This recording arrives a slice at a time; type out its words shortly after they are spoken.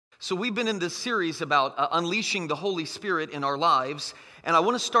So we've been in this series about unleashing the Holy Spirit in our lives, and I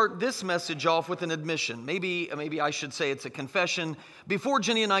want to start this message off with an admission. Maybe I should say it's a confession. Before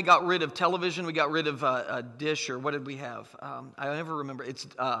Jenny and I got rid of television, we got rid of a dish, or what did we have? I never remember. It's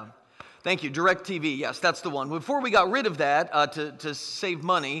thank you, DirecTV. Yes, that's the one. Before we got rid of that to save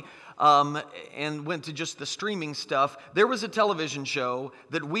money, and went to just the streaming stuff, there was a television show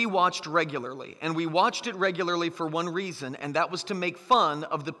that we watched regularly. And we watched it regularly for one reason, and that was to make fun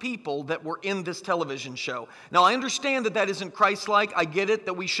of the people that were in this television show. Now, I understand that isn't Christ-like. I get it,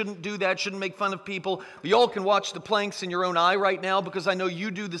 that we shouldn't do that, shouldn't make fun of people. But y'all can watch the planks in your own eye right now, because I know you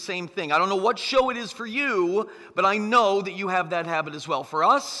do the same thing. I don't know what show it is for you, but I know that you have that habit as well. For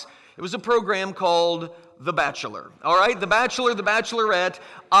us, it was a program called The Bachelor. All right, The Bachelor, The Bachelorette.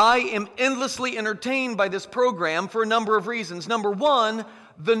 I am endlessly entertained by this program for a number of reasons. Number one,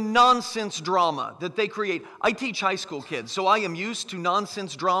 the nonsense drama that they create. I teach high school kids, so I am used to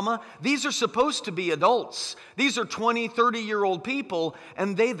nonsense drama. These are supposed to be adults. These are 20, 30-year-old people,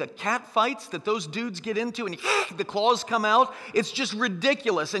 and the cat fights that those dudes get into, and the claws come out, it's just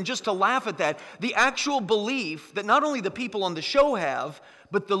ridiculous. And just to laugh at that, the actual belief that not only the people on the show have,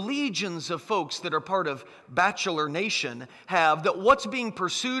 but the legions of folks that are part of Bachelor Nation have, that what's being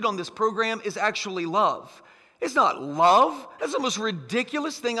pursued on this program is actually love. It's not love. That's the most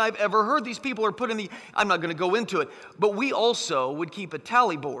ridiculous thing I've ever heard. These people are put in I'm not going to go into it, but we also would keep a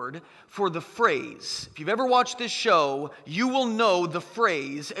tally board for the phrase. If you've ever watched this show, you will know the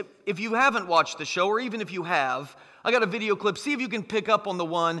phrase. If you haven't watched the show, or even if you have, I got a video clip. See if you can pick up on the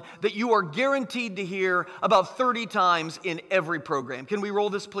one that you are guaranteed to hear about 30 times in every program. Can we roll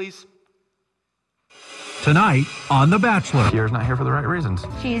this, please? Tonight on The Bachelor. Kira's not here for the right reasons.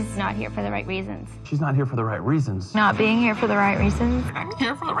 She's not here for the right reasons. She's not here for the right reasons. Not being here for the right reasons. I'm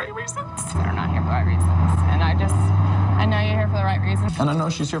here for the right reasons. They're not here for the right reasons. And I know you're here for the right reasons. And I know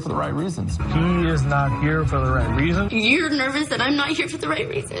she's here for the right reasons. He is not here for the right reason. You're nervous that I'm not here for the right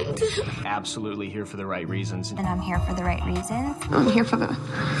reasons. Absolutely here for the right reasons. And I'm here for the right reasons. I'm here for the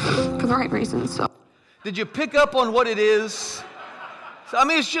right reasons. So. Did you pick up on what it is? I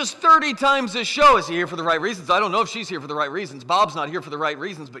mean, it's just 30 times this show. Is he here for the right reasons? I don't know if she's here for the right reasons. Bob's not here for the right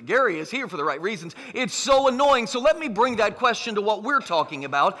reasons, but Gary is here for the right reasons. It's so annoying. So let me bring that question to what we're talking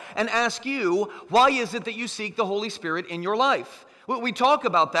about and ask you, why is it that you seek the Holy Spirit in your life? We talk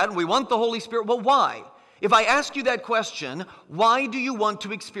about that and we want the Holy Spirit. Well, why? If I ask you that question, why do you want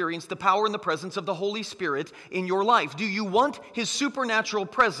to experience the power and the presence of the Holy Spirit in your life? Do you want His supernatural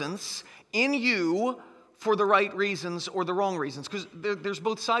presence in you for the right reasons or the wrong reasons? Because there's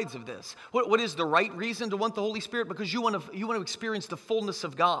both sides of this. What is the right reason to want the Holy Spirit? Because you want to experience the fullness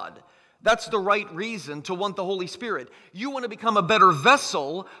of God. That's the right reason to want the Holy Spirit. You want to become a better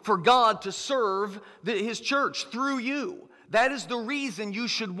vessel for God to serve His church through you. That is the reason you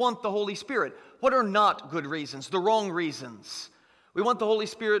should want the Holy Spirit. What are not good reasons? The wrong reasons. We want the Holy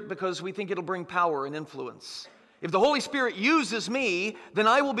Spirit because we think it'll bring power and influence. If the Holy Spirit uses me, then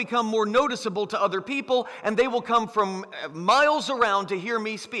I will become more noticeable to other people, and they will come from miles around to hear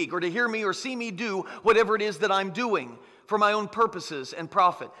me speak, or to hear me or see me do whatever it is that I'm doing for my own purposes and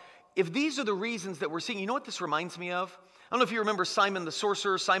profit. If these are the reasons that we're seeing, you know what this reminds me of? I don't know if you remember Simon the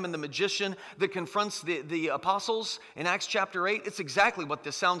sorcerer, Simon the magician that confronts the apostles in Acts chapter 8. It's exactly what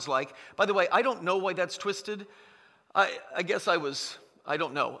this sounds like. By the way, I don't know why that's twisted. I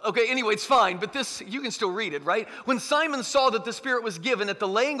don't know. Okay, anyway, it's fine, but this, you can still read it, right? When Simon saw that the Spirit was given at the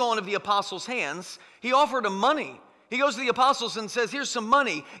laying on of the apostles' hands, he offered them money. He goes to the apostles and says, here's some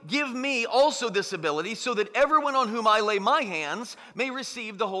money. Give me also this ability so that everyone on whom I lay my hands may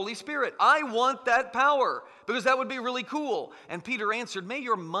receive the Holy Spirit. I want that power because that would be really cool. And Peter answered, may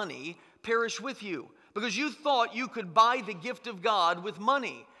your money perish with you, because you thought you could buy the gift of God with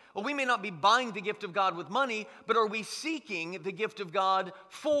money. Well, we may not be buying the gift of God with money, but are we seeking the gift of God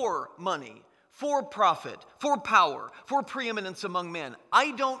for money, for profit, for power, for preeminence among men?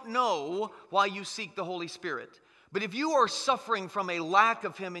 I don't know why you seek the Holy Spirit, but if you are suffering from a lack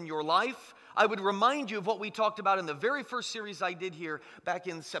of Him in your life, I would remind you of what we talked about in the very first series I did here back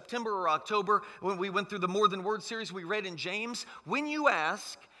in September or October when we went through the More Than Words series we read in James. When you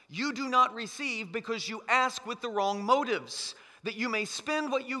ask, you do not receive because you ask with the wrong motives, that you may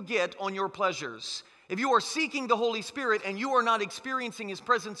spend what you get on your pleasures. If you are seeking the Holy Spirit and you are not experiencing His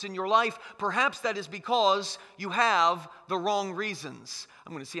presence in your life, perhaps that is because you have the wrong reasons.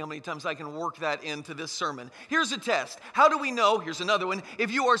 I'm going to see how many times I can work that into this sermon. Here's a test. How do we know, here's another one,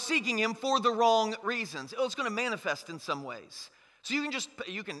 if you are seeking Him for the wrong reasons? Oh, it's going to manifest in some ways. So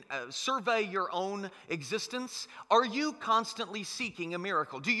you can survey your own existence. Are you constantly seeking a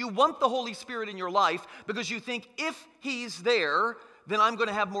miracle? Do you want the Holy Spirit in your life because you think if He's there, then I'm going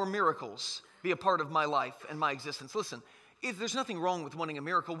to have more miracles be a part of my life and my existence. Listen, there's nothing wrong with wanting a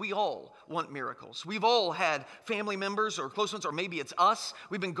miracle. We all want miracles. We've all had family members or close ones, or maybe it's us.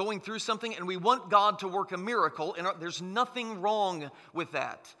 We've been going through something and we want God to work a miracle. And there's nothing wrong with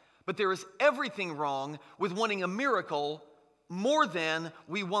that. But there is everything wrong with wanting a miracle more than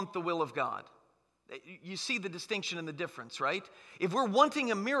we want the will of God. You see the distinction and the difference, right? If we're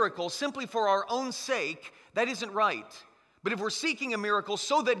wanting a miracle simply for our own sake, that isn't right. But if we're seeking a miracle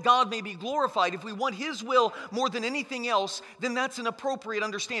so that God may be glorified, if we want His will more than anything else, then that's an appropriate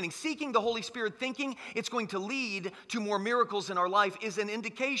understanding. Seeking the Holy Spirit, thinking it's going to lead to more miracles in our life, is an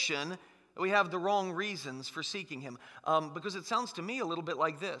indication that we have the wrong reasons for seeking Him. Because it sounds to me a little bit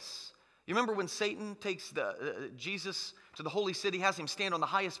like this. You remember when Satan takes Jesus to the holy city, has him stand on the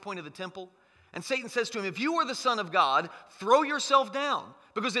highest point of the temple? And Satan says to him, if you are the Son of God, throw yourself down,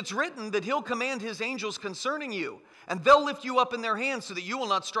 because it's written that He'll command His angels concerning you, and they'll lift you up in their hands so that you will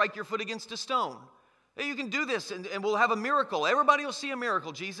not strike your foot against a stone. Hey, you can do this and we'll have a miracle. Everybody will see a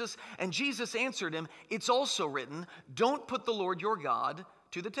miracle, Jesus. And Jesus answered him, it's also written, don't put the Lord your God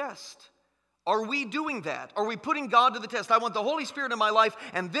to the test. Are we doing that? Are we putting God to the test? I want the Holy Spirit in my life,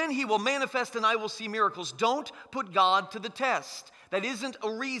 and then He will manifest and I will see miracles. Don't put God to the test. That isn't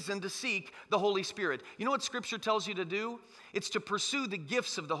a reason to seek the Holy Spirit. You know what Scripture tells you to do? It's to pursue the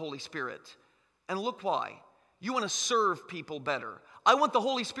gifts of the Holy Spirit. And look why. You want to serve people better. I want the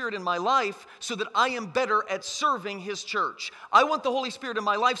Holy Spirit in my life so that I am better at serving His church. I want the Holy Spirit in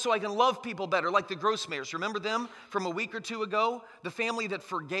my life so I can love people better, like the Grossmayers. Remember them from a week or two ago? The family that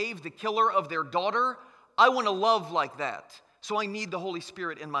forgave the killer of their daughter? I want to love like that, so I need the Holy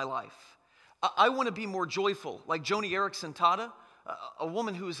Spirit in my life. I want to be more joyful, like Joni Eareckson Tada, a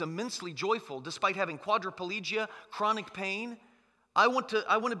woman who is immensely joyful despite having quadriplegia, chronic pain. I want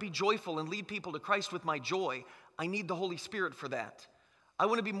to be joyful and lead people to Christ with my joy. I need the Holy Spirit for that. I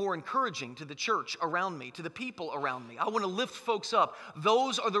want to be more encouraging to the church around me, to the people around me. I want to lift folks up.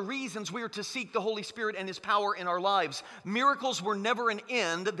 Those are the reasons we are to seek the Holy Spirit and His power in our lives. Miracles were never an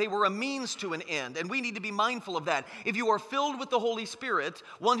end. They were a means to an end, and we need to be mindful of that. If you are filled with the Holy Spirit,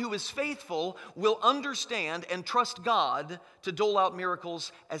 one who is faithful will understand and trust God to dole out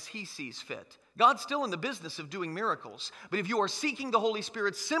miracles as He sees fit. God's still in the business of doing miracles. But if you are seeking the Holy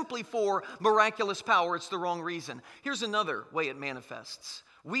Spirit simply for miraculous power, it's the wrong reason. Here's another way it manifests.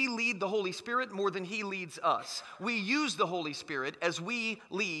 We lead the Holy Spirit more than He leads us. We use the Holy Spirit as we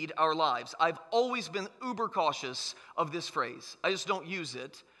lead our lives. I've always been uber cautious of this phrase. I just don't use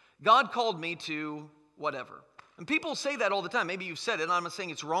it. God called me to whatever. And people say that all the time. Maybe you've said it, and I'm not saying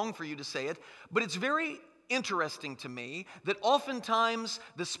it's wrong for you to say it, but it's very interesting to me that oftentimes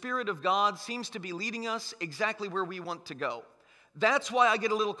the Spirit of God seems to be leading us exactly where we want to go. That's why I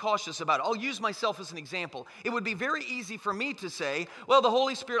get a little cautious about it. I'll use myself as an example. It would be very easy for me to say, well, the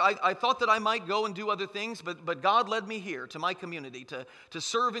Holy Spirit, I thought that I might go and do other things, but God led me here to my community to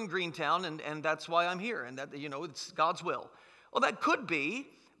serve in Greentown, and that's why I'm here, and that, it's God's will. Well, that could be.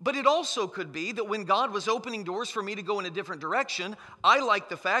 But it also could be that when God was opening doors for me to go in a different direction, I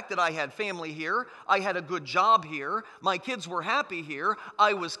liked the fact that I had family here, I had a good job here, my kids were happy here,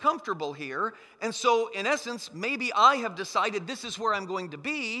 I was comfortable here, and so in essence, maybe I have decided this is where I'm going to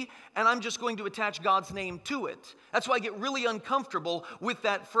be, and I'm just going to attach God's name to it. That's why I get really uncomfortable with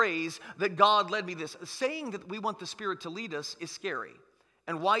that phrase that God led me this. Saying that we want the Spirit to lead us is scary.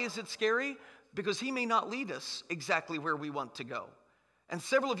 And why is it scary? Because He may not lead us exactly where we want to go. And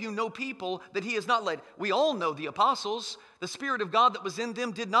several of you know people that He has not led. We all know the apostles. The Spirit of God that was in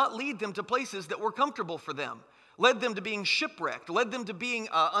them did not lead them to places that were comfortable for them. Led them to being shipwrecked. Led them to being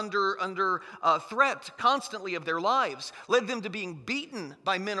under threat constantly of their lives. Led them to being beaten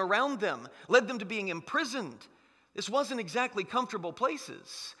by men around them. Led them to being imprisoned. This wasn't exactly comfortable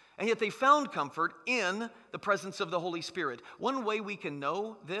places. And yet they found comfort in the presence of the Holy Spirit. One way we can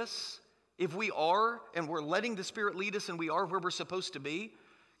know this, if we are, and we're letting the Spirit lead us and we are where we're supposed to be,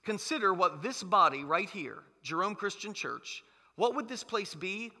 consider what this body right here, Jerome Christian Church, what would this place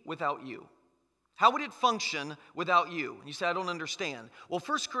be without you? How would it function without you? And you say, I don't understand. Well,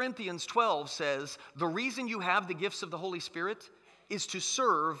 1 Corinthians 12 says, the reason you have the gifts of the Holy Spirit is to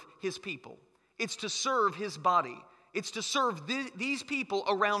serve His people. It's to serve His body. It's to serve these people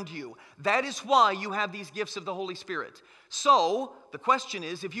around you. That is why you have these gifts of the Holy Spirit. So, the question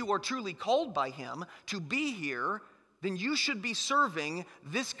is, if you are truly called by Him to be here, then you should be serving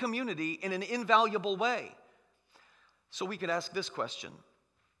this community in an invaluable way. So we could ask this question.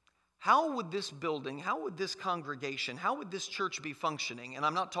 How would this building, how would this congregation, how would this church be functioning? And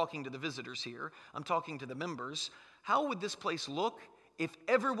I'm not talking to the visitors here, I'm talking to the members. How would this place look if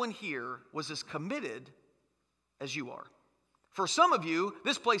everyone here was as committed as you are? For some of you,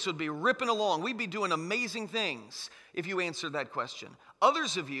 this place would be ripping along. We'd be doing amazing things if you answered that question.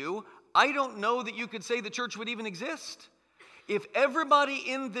 Others of you, I don't know that you could say the church would even exist. If everybody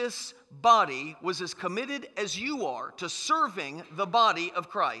in this body was as committed as you are to serving the body of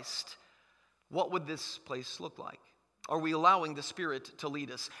Christ, what would this place look like? Are we allowing the Spirit to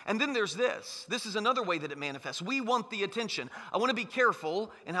lead us? And then there's this. This is another way that it manifests. We want the attention. I want to be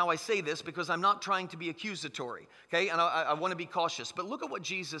careful in how I say this because I'm not trying to be accusatory, okay? And I want to be cautious. But look at what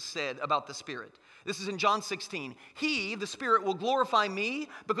Jesus said about the Spirit. This is in John 16. He, the Spirit, will glorify me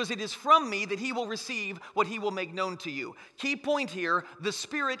because it is from me that he will receive what he will make known to you. Key point here, the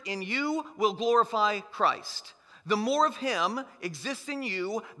Spirit in you will glorify Christ. The more of him exists in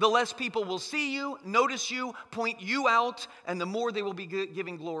you, the less people will see you, notice you, point you out, and the more they will be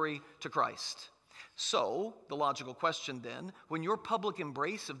giving glory to Christ. So, the logical question then, when your public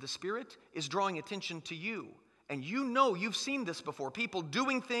embrace of the Spirit is drawing attention to you, and you know you've seen this before, people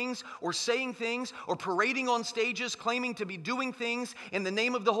doing things or saying things or parading on stages, claiming to be doing things in the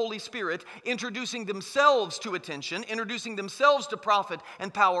name of the Holy Spirit, introducing themselves to attention, introducing themselves to profit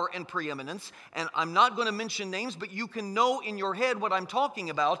and power and preeminence. And I'm not going to mention names, but you can know in your head what I'm talking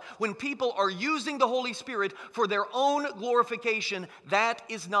about. When people are using the Holy Spirit for their own glorification, that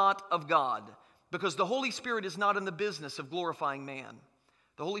is not of God. Because the Holy Spirit is not in the business of glorifying man.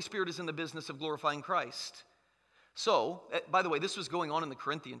 The Holy Spirit is in the business of glorifying Christ. So, by the way, this was going on in the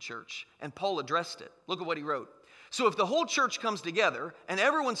Corinthian church, and Paul addressed it. Look at what he wrote. So if the whole church comes together, and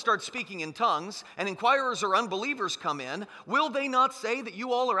everyone starts speaking in tongues, and inquirers or unbelievers come in, will they not say that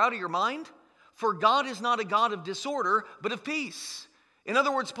you all are out of your mind? For God is not a God of disorder, but of peace. In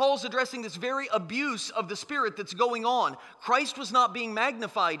other words, Paul's addressing this very abuse of the Spirit that's going on. Christ was not being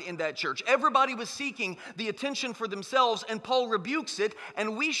magnified in that church. Everybody was seeking the attention for themselves, and Paul rebukes it,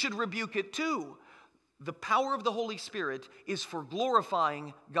 and we should rebuke it too. The power of the Holy Spirit is for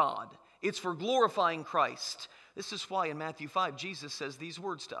glorifying God. It's for glorifying Christ. This is why in Matthew 5, Jesus says these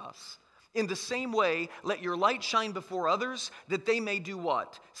words to us. In the same way, let your light shine before others, that they may do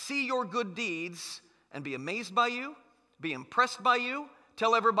what? See your good deeds and be amazed by you, be impressed by you,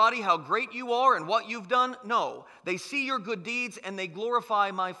 tell everybody how great you are and what you've done. No, they see your good deeds and they glorify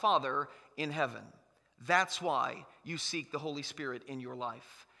my Father in heaven. That's why you seek the Holy Spirit in your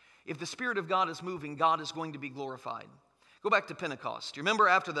life. If the Spirit of God is moving, God is going to be glorified. Go back to Pentecost. You remember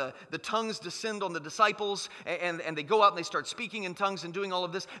after the tongues descend on the disciples and they go out and they start speaking in tongues and doing all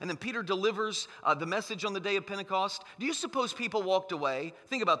of this, and then Peter delivers the message on the day of Pentecost. Do you suppose people walked away?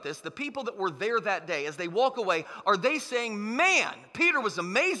 Think about this. The people that were there that day, as they walk away, are they saying, man, Peter was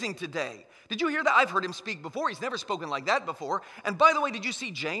amazing today? Did you hear that? I've heard him speak before. He's never spoken like that before. And by the way, did you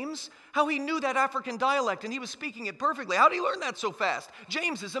see James? How he knew that African dialect and he was speaking it perfectly. How did he learn that so fast?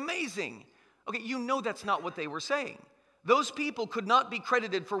 James is amazing. Okay, you know that's not what they were saying. Those people could not be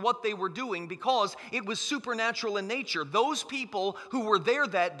credited for what they were doing because it was supernatural in nature. Those people who were there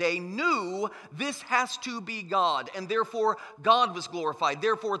that day knew this has to be God, and therefore God was glorified.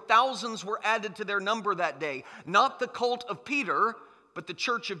 Therefore thousands were added to their number that day. Not the cult of Peter, but the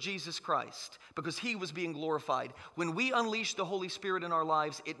church of Jesus Christ, because he was being glorified. When we unleash the Holy Spirit in our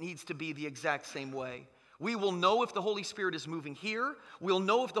lives, it needs to be the exact same way. We will know if the Holy Spirit is moving here. We'll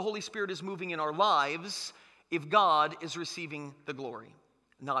know if the Holy Spirit is moving in our lives if God is receiving the glory,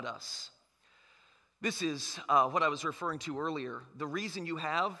 not us. This is what I was referring to earlier. The reason you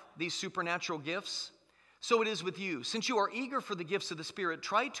have these supernatural gifts, so it is with you. Since you are eager for the gifts of the Spirit,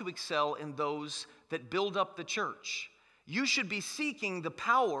 try to excel in those that build up the church. You should be seeking the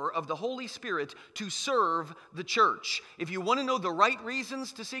power of the Holy Spirit to serve the church. If you want to know the right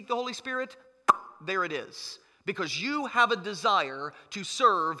reasons to seek the Holy Spirit, there it is. Because you have a desire to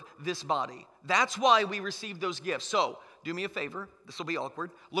serve this body. That's why we receive those gifts. So, do me a favor. This will be awkward.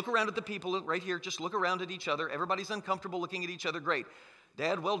 Look around at the people right here. Just look around at each other. Everybody's uncomfortable looking at each other. Great.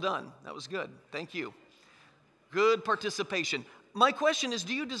 Dad, well done. That was good. Thank you. Good participation. My question is,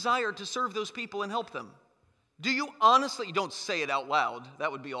 do you desire to serve those people and help them? Do you honestly, don't say it out loud.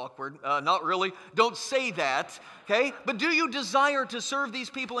 That would be awkward. Not really. Don't say that, okay? But do you desire to serve these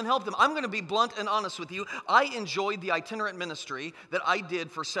people and help them? I'm going to be blunt and honest with you. I enjoyed the itinerant ministry that I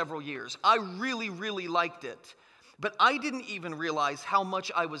did for several years. I really, really liked it. But I didn't even realize how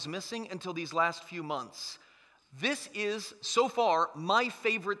much I was missing until these last few months. This is, so far, my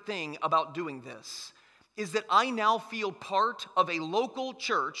favorite thing about doing this, is that I now feel part of a local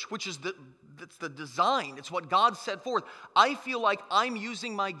church, which is it's the design. It's what God set forth. I feel like I'm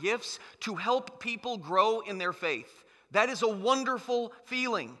using my gifts to help people grow in their faith. That is a wonderful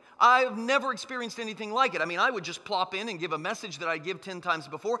feeling. I've never experienced anything like it. I mean, I would just plop in and give a message that I'd give 10 times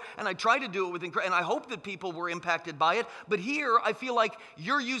before, and I try to do it with and I hope that people were impacted by it. But here, I feel like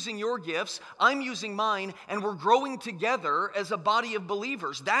you're using your gifts, I'm using mine, and we're growing together as a body of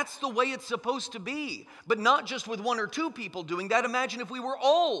believers. That's the way it's supposed to be. But not just with one or two people doing that. Imagine if we were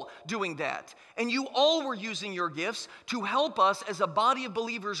all doing that, and you all were using your gifts to help us as a body of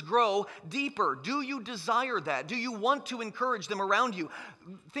believers grow deeper. Do you desire that? Do you want to encourage them around you?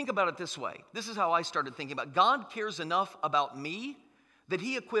 Think about it this way. This is how I started thinking about it. God cares enough about me that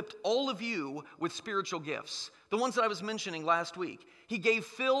he equipped all of you with spiritual gifts. The ones that I was mentioning last week. He gave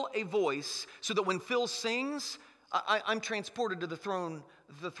Phil a voice so that when Phil sings, I'm transported to the throne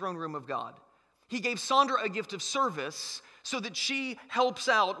room of God. He gave Sandra a gift of service so that she helps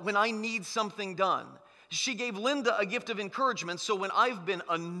out when I need something done. She gave Linda a gift of encouragement, so when I've been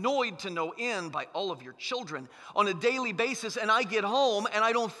annoyed to no end by all of your children on a daily basis and I get home and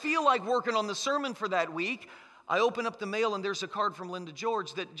I don't feel like working on the sermon for that week, I open up the mail and there's a card from Linda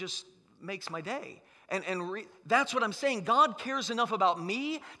George that just makes my day. That's what I'm saying. God cares enough about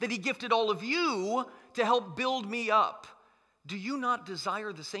me that he gifted all of you to help build me up. Do you not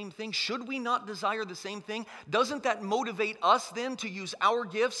desire the same thing? Should we not desire the same thing? Doesn't that motivate us then to use our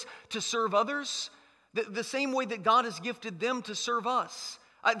gifts to serve others? The same way that God has gifted them to serve us.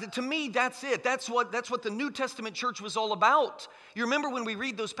 To me, that's it. That's what the New Testament church was all about. You remember when we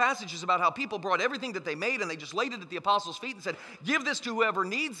read those passages about how people brought everything that they made and they just laid it at the apostles' feet and said, give this to whoever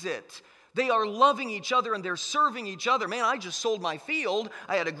needs it. They are loving each other and they're serving each other. Man, I just sold my field.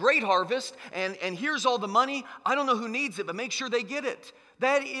 I had a great harvest and here's all the money. I don't know who needs it, but make sure they get it.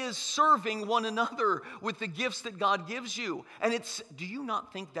 That is serving one another with the gifts that God gives you. And do you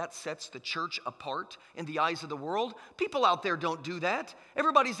not think that sets the church apart in the eyes of the world? People out there don't do that.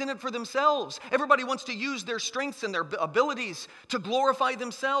 Everybody's in it for themselves. Everybody wants to use their strengths and their abilities to glorify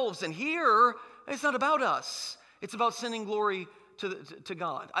themselves. And here, it's not about us. It's about sending glory to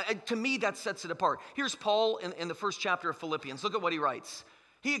God. To me, that sets it apart. Here's Paul in the first chapter of Philippians. Look at what he writes.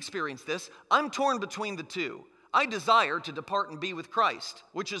 He experienced this. I'm torn between the two. I desire to depart and be with Christ,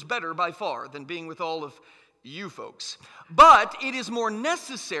 which is better by far than being with all of you folks. But it is more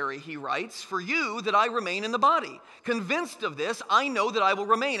necessary, he writes, for you that I remain in the body. Convinced of this, I know that I will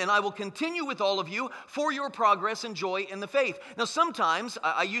remain, and I will continue with all of you for your progress and joy in the faith. Now, sometimes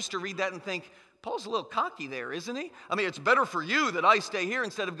I used to read that and think, Paul's a little cocky there, isn't he? I mean, it's better for you that I stay here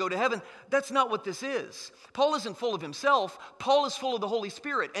instead of go to heaven. That's not what this is. Paul isn't full of himself. Paul is full of the Holy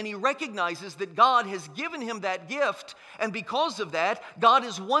Spirit, and he recognizes that God has given him that gift, and because of that, God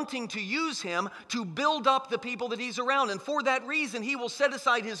is wanting to use him to build up the people that he's around, and for that reason, he will set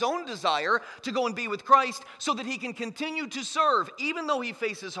aside his own desire to go and be with Christ so that he can continue to serve. Even though he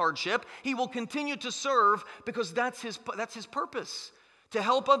faces hardship, he will continue to serve because that's his purpose. To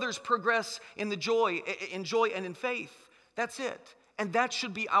help others progress in joy and in faith. That's it. And that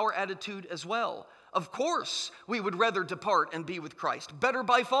should be our attitude as well. Of course, we would rather depart and be with Christ. Better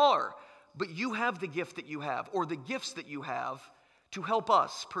by far. But you have the gift that you have, or the gifts that you have, to help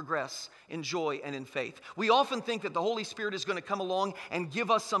us progress in joy and in faith. We often think that the Holy Spirit is going to come along and give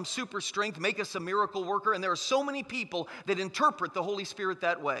us some super strength, make us a miracle worker, and there are so many people that interpret the Holy Spirit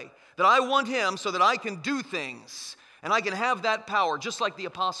that way. That I want him so that I can do things. And I can have that power just like the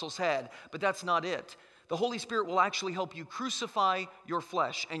apostles had, but that's not it. The Holy Spirit will actually help you crucify your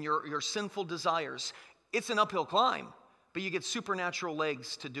flesh and your sinful desires. It's an uphill climb, but you get supernatural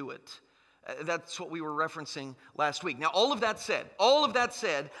legs to do it. That's what we were referencing last week. Now, all of that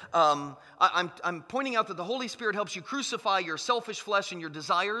said, I'm pointing out that the Holy Spirit helps you crucify your selfish flesh and your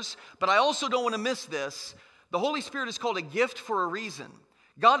desires, but I also don't want to miss this. The Holy Spirit is called a gift for a reason.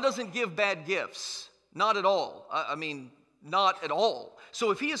 God doesn't give bad gifts. Not at all. Not at all.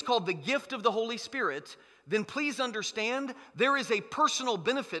 So if he is called the gift of the Holy Spirit, then please understand there is a personal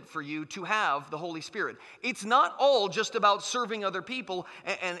benefit for you to have the Holy Spirit. It's not all just about serving other people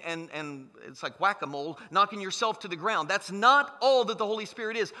and it's like whack-a-mole, knocking yourself to the ground. That's not all that the Holy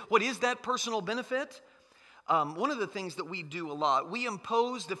Spirit is. What is that personal benefit? One of the things that we do a lot, we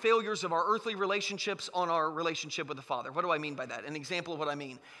impose the failures of our earthly relationships on our relationship with the Father. What do I mean by that? An example of what I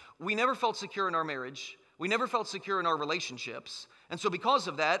mean. We never felt secure in our marriage. We never felt secure in our relationships. And so because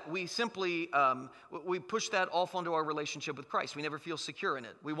of that, we simply, we push that off onto our relationship with Christ. We never feel secure in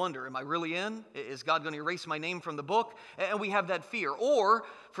it. We wonder, am I really in? Is God going to erase my name from the book? And we have that fear. Or,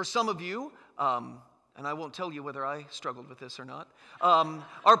 for some of you, And I won't tell you whether I struggled with this or not.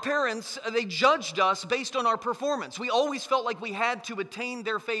 Our parents, they judged us based on our performance. We always felt like we had to attain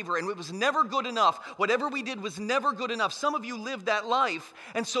their favor, and it was never good enough. Whatever we did was never good enough. Some of you lived that life,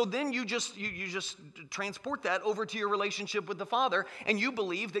 and so then you just transport that over to your relationship with the Father, and you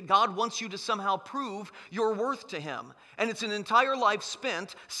believe that God wants you to somehow prove your worth to Him. And it's an entire life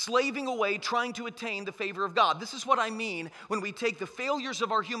spent slaving away trying to attain the favor of God. This is what I mean when we take the failures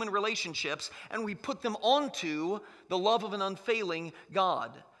of our human relationships and we put them onto the love of an unfailing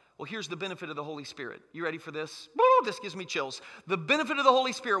God. Well, here's the benefit of the Holy Spirit. You ready for this? Woo, this gives me chills. The benefit of the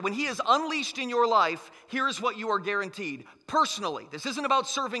Holy Spirit, when He is unleashed in your life, here's what you are guaranteed. Personally, this isn't about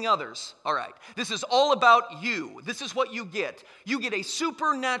serving others, all right? This is all about you. This is what you get. You get a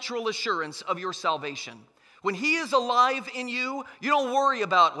supernatural assurance of your salvation. When He is alive in you, you don't worry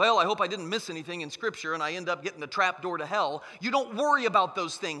about, well, I hope I didn't miss anything in Scripture and I end up getting the trap door to hell. You don't worry about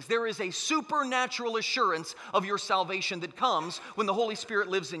those things. There is a supernatural assurance of your salvation that comes when the Holy Spirit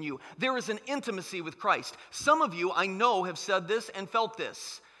lives in you. There is an intimacy with Christ. Some of you, I know, have said this and felt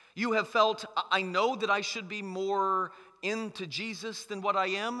this. You have felt, I know that I should be more into Jesus than what I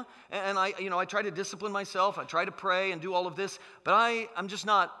am, and I try to discipline myself, I try to pray and do all of this, but I'm just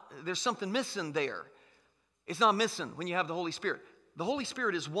not, there's something missing there. It's not missing when you have the Holy Spirit. The Holy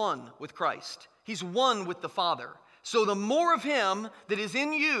Spirit is one with Christ. He's one with the Father. So the more of Him that is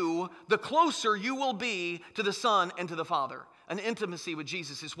in you, the closer you will be to the Son and to the Father. An intimacy with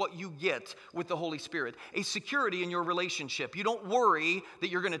Jesus is what you get with the Holy Spirit. A security in your relationship. You don't worry that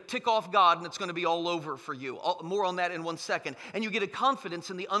you're going to tick off God and it's going to be all over for you. More on that in 1 second. And you get a confidence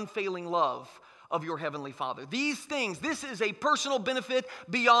in the unfailing love of your Heavenly Father. These things, this is a personal benefit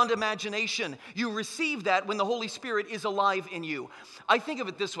beyond imagination. You receive that when the Holy Spirit is alive in you. I think of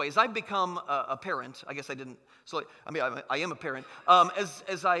it this way. As I've become a parent, I guess I didn't, so I am a parent.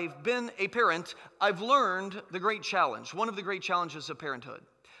 As I've been a parent, I've learned the great challenge, one of the great challenges of parenthood.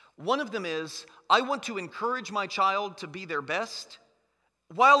 One of them is, I want to encourage my child to be their best,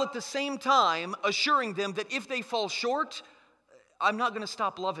 while at the same time assuring them that if they fall short, I'm not going to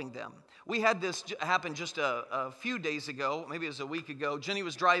stop loving them. We had this happen just a few days ago, maybe it was a week ago. Jenny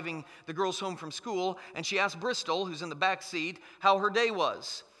was driving the girls home from school, and she asked Bristol, who's in the back seat, how her day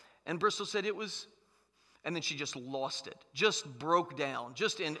was. And Bristol said it was, and then she just lost it, just broke down,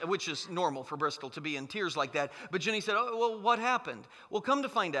 which is normal for Bristol to be in tears like that. But Jenny said, oh, well, what happened? Well, come to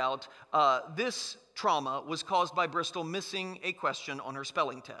find out, this trauma was caused by Bristol missing a question on her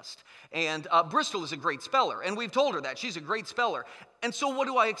spelling test. And Bristol is a great speller, and we've told her that. She's a great speller. And so what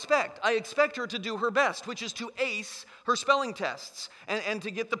do I expect? I expect her to do her best, which is to ace her spelling tests and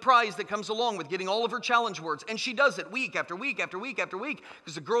to get the prize that comes along with getting all of her challenge words. And she does it week after week after week after week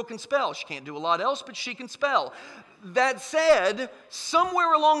because the girl can spell. She can't do a lot else, but she can spell. That said,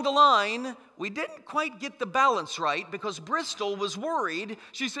 somewhere along the line, we didn't quite get the balance right because Bristol was worried.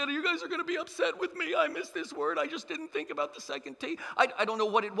 She said, you guys are going to be upset with me. I missed this word. I just didn't think about the second T. I don't know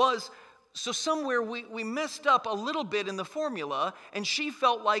what it was. So somewhere we messed up a little bit in the formula, and she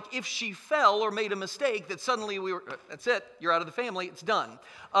felt like if she fell or made a mistake, that suddenly that's it, you're out of the family, it's done.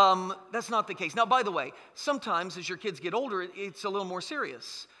 That's not the case. Now, by the way, sometimes as your kids get older, it's a little more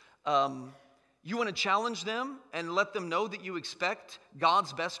serious. You want to challenge them and let them know that you expect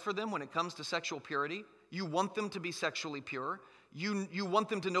God's best for them when it comes to sexual purity. You want them to be sexually pure. You want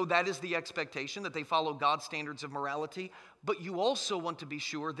them to know that is the expectation, that they follow God's standards of morality. But you also want to be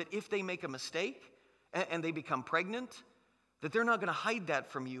sure that if they make a mistake and they become pregnant, that they're not going to hide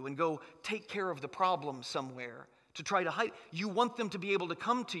that from you and go take care of the problem somewhere to try to hide. You want them to be able to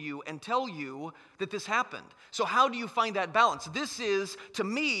come to you and tell you that this happened. So how do you find that balance? This is, to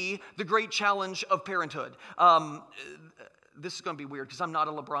me, the great challenge of parenthood. This is going to be weird because I'm not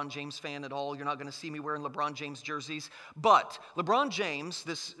a LeBron James fan at all. You're not going to see me wearing LeBron James jerseys. But LeBron James,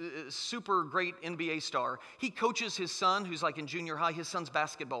 this super great NBA star, he coaches his son, who's like in junior high, his son's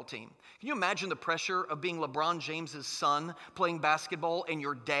basketball team. Can you imagine the pressure of being LeBron James's son playing basketball and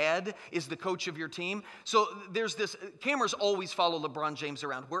your dad is the coach of your team? So there's this, cameras always follow LeBron James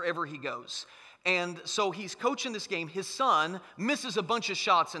around wherever he goes. And so he's coaching this game. His son misses a bunch of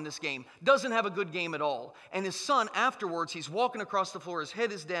shots in this game, doesn't have a good game at all. And his son, afterwards, he's walking across the floor, his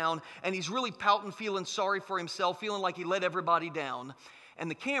head is down, and he's really pouting, feeling sorry for himself, feeling like he let everybody down. And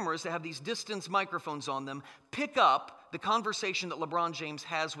the cameras that have these distance microphones on them pick up the conversation that LeBron James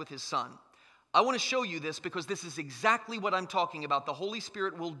has with his son. I want to show you this because this is exactly what I'm talking about. The Holy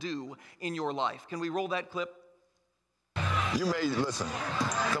Spirit will do in your life. Can we roll that clip? Listen,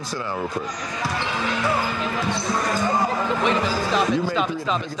 come sit down real quick. Wait a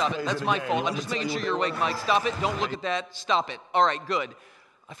minute, stop it. That's my fault. I'm just making sure you're awake, Mike. Stop it, don't look at that, stop it. All right, good.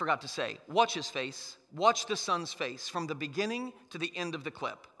 I forgot to say, watch his face. Watch the son's face from the beginning to the end of the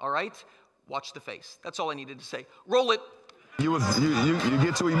clip, all right? Watch the face. That's all I needed to say. Roll it. You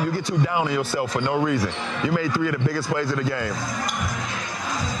get too down on yourself for no reason. You made 3 of the biggest plays of the game.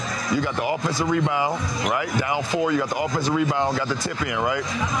 You got the offensive rebound, right? Down 4, you got the offensive rebound, got the tip in, right?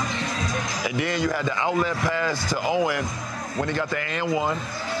 And then you had the outlet pass to Owen when he got the and one,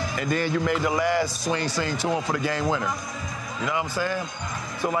 and then you made the last swing to him for the game winner. You know what I'm saying?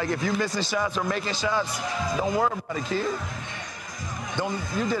 So, like, if you missing shots or making shots, don't worry about it, kid.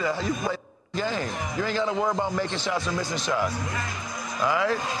 You played the game. You ain't got to worry about making shots or missing shots. All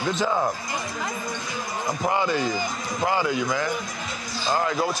right? Good job. I'm proud of you. I'm proud of you, man. All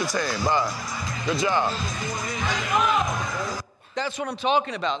right, go with your team. Bye. Good job. That's what I'm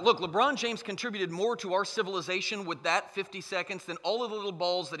talking about. Look, LeBron James contributed more to our civilization with that 50 seconds than all of the little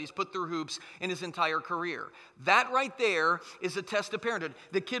balls that he's put through hoops in his entire career. That right there is a test of parenthood.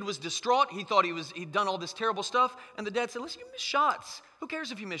 The kid was distraught. He thought he'd done all this terrible stuff. And the dad said, listen, you missed shots. Who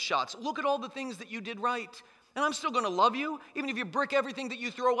cares if you miss shots? Look at all the things that you did right. And I'm still going to love you, even if you brick everything that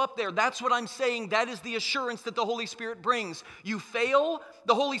you throw up there. That's what I'm saying. That is the assurance that the Holy Spirit brings. You fail,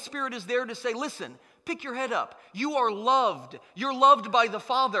 the Holy Spirit is there to say, listen, pick your head up. You are loved. You're loved by the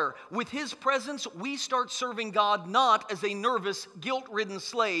Father. With His presence, we start serving God not as a nervous, guilt-ridden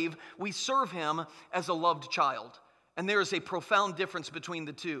slave. We serve Him as a loved child. And there is a profound difference between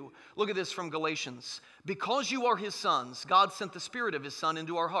the two. Look at this from Galatians. Because you are His sons, God sent the Spirit of His Son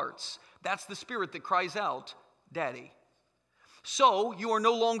into our hearts. That's the Spirit that cries out, Daddy. So you are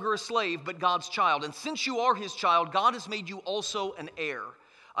no longer a slave, but God's child. And since you are His child, God has made you also an heir.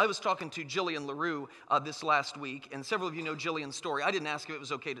 I was talking to Jillian LaRue this last week, and several of you know Jillian's story. I didn't ask if it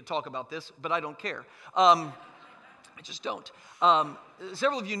was okay to talk about this, but I don't care. I just don't.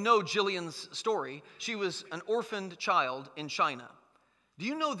 Several of you know Jillian's story. She was an orphaned child in China. Do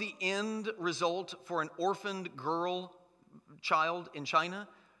you know the end result for an orphaned child in China?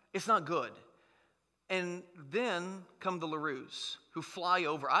 It's not good. And then come the LaRues, who fly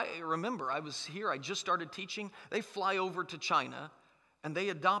over. I remember I was here, I just started teaching. They fly over to China, and they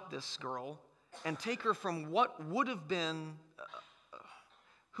adopt this girl and take her from what would have been,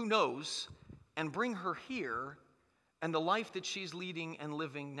 who knows, and bring her here and the life that she's leading and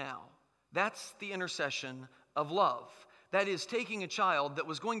living now. That's the intercession of love. That is taking a child that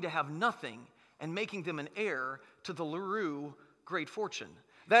was going to have nothing and making them an heir to the LaRue great fortune.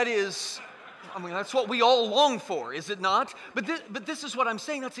 That is, that's what we all long for, is it not? But this is what I'm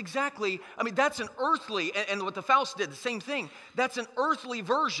saying. That's exactly, that's an earthly, and what the Faust did, the same thing. That's an earthly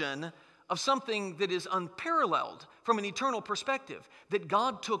version of something that is unparalleled from an eternal perspective. That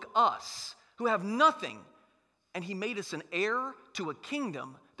God took us, who have nothing, and He made us an heir to a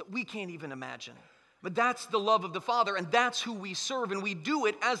kingdom that we can't even imagine. But that's the love of the Father, and that's who we serve, and we do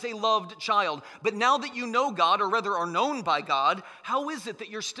it as a loved child. But now that you know God, or rather are known by God, how is it that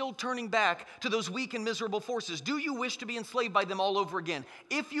you're still turning back to those weak and miserable forces? Do you wish to be enslaved by them all over again?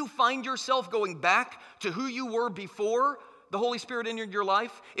 If you find yourself going back to who you were before the Holy Spirit entered your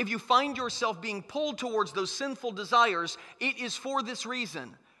life, if you find yourself being pulled towards those sinful desires, it is for this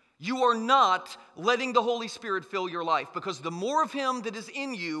reason. You are not letting the Holy Spirit fill your life, because the more of Him that is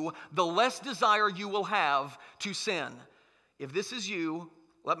in you, the less desire you will have to sin. If this is you,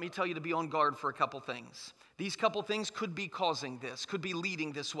 let me tell you to be on guard for a couple things. These couple things could be causing this, could be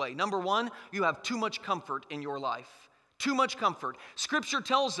leading this way. Number one, you have too much comfort in your life. Too much comfort. Scripture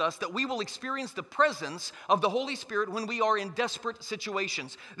tells us that we will experience the presence of the Holy Spirit when we are in desperate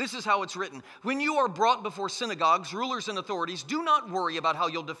situations. This is how it's written. When you are brought before synagogues, rulers, and authorities, do not worry about how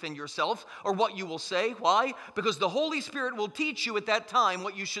you'll defend yourself or what you will say. Why? Because the Holy Spirit will teach you at that time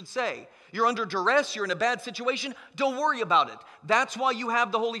what you should say. You're under duress, you're in a bad situation, don't worry about it. That's why you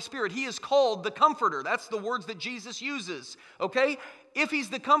have the Holy Spirit. He is called the Comforter. That's the words that Jesus uses, okay? If He's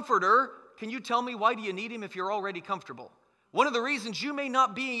the Comforter, can you tell me, why do you need Him if you're already comfortable? One of the reasons you may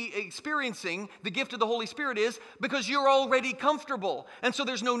not be experiencing the gift of the Holy Spirit is because you're already comfortable. And so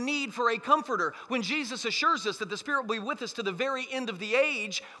there's no need for a comforter. When Jesus assures us that the Spirit will be with us to the very end of the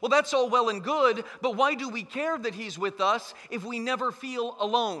age, well, that's all well and good, but why do we care that He's with us if we never feel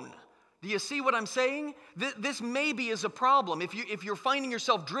alone? Do you see what I'm saying? This maybe is a problem. If you're finding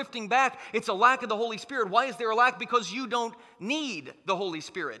yourself drifting back, it's a lack of the Holy Spirit. Why is there a lack? Because you don't need the Holy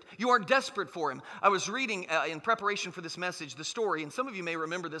Spirit. You aren't desperate for Him. I was reading in preparation for this message the story, and some of you may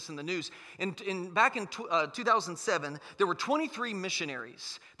remember this in the news. Back in 2007, there were 23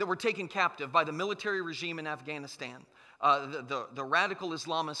 missionaries that were taken captive by the military regime in Afghanistan. The radical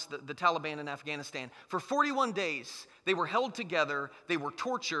Islamists, the Taliban in Afghanistan. For 41 days, they were held together, they were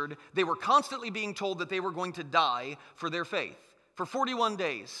tortured, they were constantly being told that they were going to die for their faith. for 41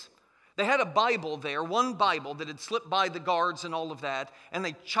 days. They had a Bible there, one Bible that had slipped by the guards and all of that, and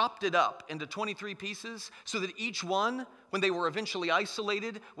they chopped it up into 23 pieces so that each one, when they were eventually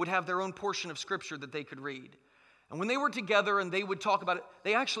isolated, would have their own portion of Scripture that they could read. And when they were together and they would talk about it,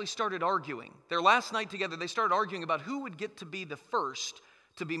 they actually started arguing. Their last night together, they started arguing about who would get to be the first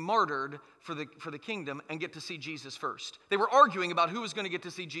to be martyred for the kingdom and get to see Jesus first. They were arguing about who was going to get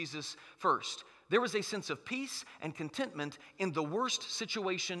to see Jesus first. There was a sense of peace and contentment in the worst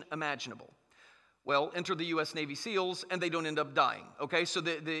situation imaginable. Well, enter the U.S. Navy SEALs, and they don't end up dying, okay? So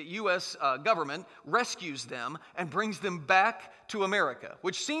the U.S. Government rescues them and brings them back to America,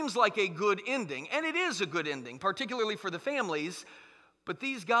 which seems like a good ending, and it is a good ending, particularly for the families. But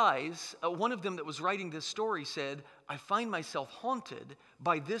these guys, one of them that was writing this story said, I find myself haunted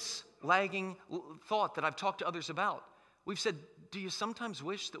by this lagging thought that I've talked to others about. We've said, do you sometimes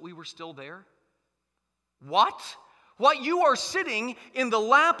wish that we were still there? What? What? You are sitting in the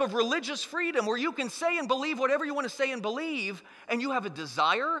lap of religious freedom where you can say and believe whatever you want to say and believe, and you have a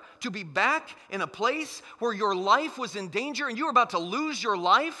desire to be back in a place where your life was in danger and you were about to lose your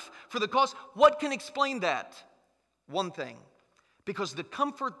life for the cause. What can explain that? One thing. Because the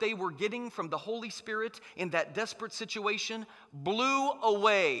comfort they were getting from the Holy Spirit in that desperate situation blew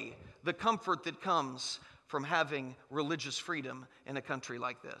away the comfort that comes from having religious freedom in a country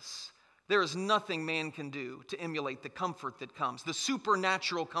like this. There is nothing man can do to emulate the comfort that comes, the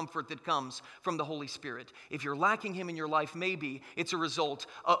supernatural comfort that comes from the Holy Spirit. If you're lacking Him in your life, maybe it's a result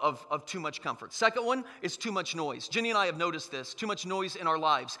of too much comfort. Second one is too much noise. Jenny and I have noticed this, too much noise in our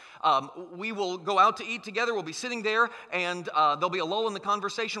lives. We will go out to eat together, we'll be sitting there, and there'll be a lull in the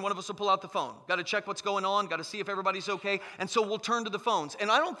conversation. One of us will pull out the phone. Got to check what's going on, got to see if everybody's okay, and so we'll turn to the phones.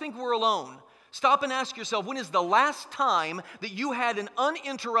 And I don't think we're alone. Stop and ask yourself, when is the last time that you had an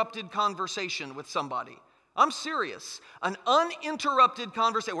uninterrupted conversation with somebody? I'm serious. An uninterrupted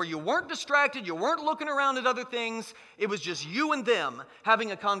conversation where you weren't distracted, you weren't looking around at other things. It was just you and them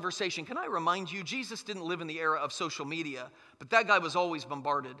having a conversation. Can I remind you, Jesus didn't live in the era of social media, but that guy was always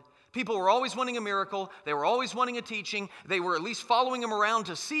bombarded. People were always wanting a miracle. They were always wanting a teaching. They were at least following him around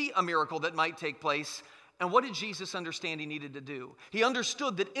to see a miracle that might take place. And what did Jesus understand he needed to do? He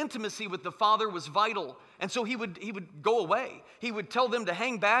understood that intimacy with the Father was vital. And so he would go away. He would tell them to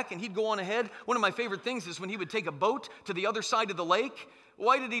hang back and he'd go on ahead. One of my favorite things is when he would take a boat to the other side of the lake.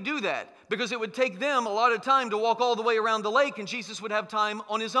 Why did he do that? Because it would take them a lot of time to walk all the way around the lake and Jesus would have time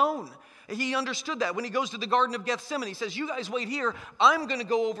on his own. He understood that. When he goes to the Garden of Gethsemane, he says, you guys wait here. I'm going to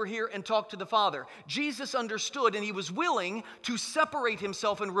go over here and talk to the Father. Jesus understood and he was willing to separate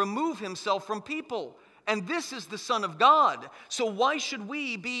himself and remove himself from people. And this is the Son of God. So why should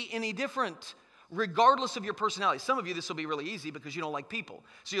we be any different? Regardless of your personality. Some of you, this will be really easy because you don't like people.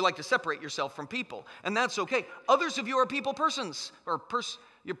 So you like to separate yourself from people. And that's okay. Others of you are people persons. Or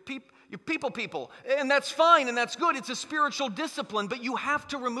you're people. And that's fine and that's good. It's a spiritual discipline. But you have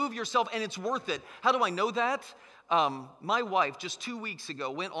to remove yourself and it's worth it. How do I know that? My wife, just 2 weeks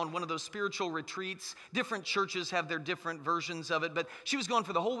ago, went on one of those spiritual retreats. Different churches have their different versions of it, but she was gone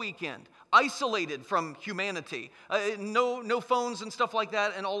for the whole weekend, isolated from humanity. No phones and stuff like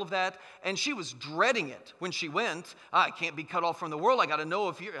that and all of that, and she was dreading it when she went. I can't be cut off from the world. I got to know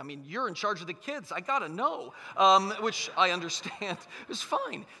if you're in charge of the kids. I got to know, which I understand. It's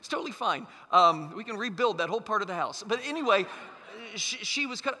fine. It's totally fine. We can rebuild that whole part of the house. But anyway, she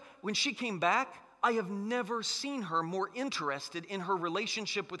was cut. When she came back, I have never seen her more interested in her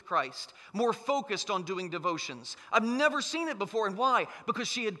relationship with Christ, more focused on doing devotions. I've never seen it before. And why? Because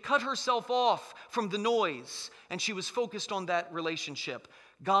she had cut herself off from the noise and she was focused on that relationship.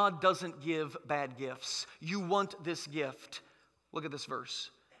 God doesn't give bad gifts. You want this gift. Look at this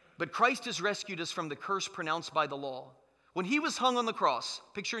verse. But Christ has rescued us from the curse pronounced by the law. When he was hung on the cross,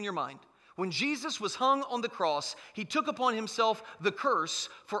 picture in your mind, when Jesus was hung on the cross, he took upon himself the curse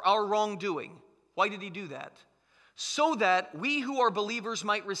for our wrongdoing. Why did he do that? So that we who are believers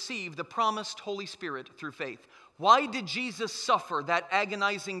might receive the promised Holy Spirit through faith. Why did Jesus suffer that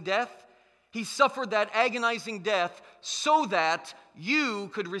agonizing death? He suffered that agonizing death so that you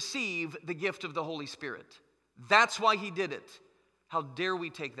could receive the gift of the Holy Spirit. That's why he did it. How dare we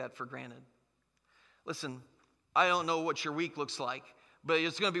take that for granted? Listen, I don't know what your week looks like, but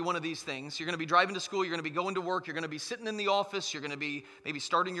it's going to be one of these things. You're going to be driving to school. You're going to be going to work. You're going to be sitting in the office. You're going to be maybe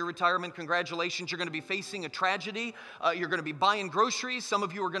starting your retirement. Congratulations. You're going to be facing a tragedy. You're going to be buying groceries. Some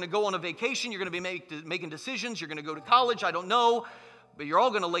of you are going to go on a vacation. You're going to be making decisions. You're going to go to college. I don't know. But you're all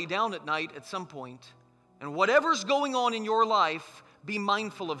going to lay down at night at some point. And whatever's going on in your life, be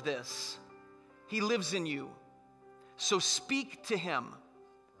mindful of this. He lives in you. So speak to him.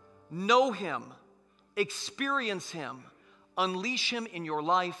 Know him. Experience him. Unleash him in your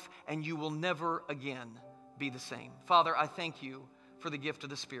life, and you will never again be the same. Father, I thank you for the gift of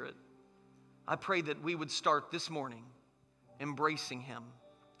the Spirit. I pray that we would start this morning embracing him,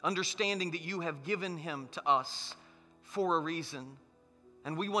 understanding that you have given him to us for a reason,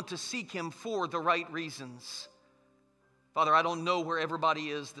 and we want to seek him for the right reasons. Father, I don't know where everybody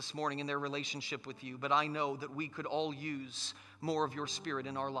is this morning in their relationship with you, but I know that we could all use more of your Spirit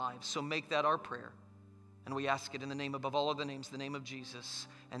in our lives. So make that our prayer. And we ask it in the name above all other names, the name of Jesus.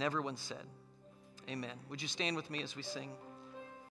 And everyone said, amen. Would you stand with me as we sing?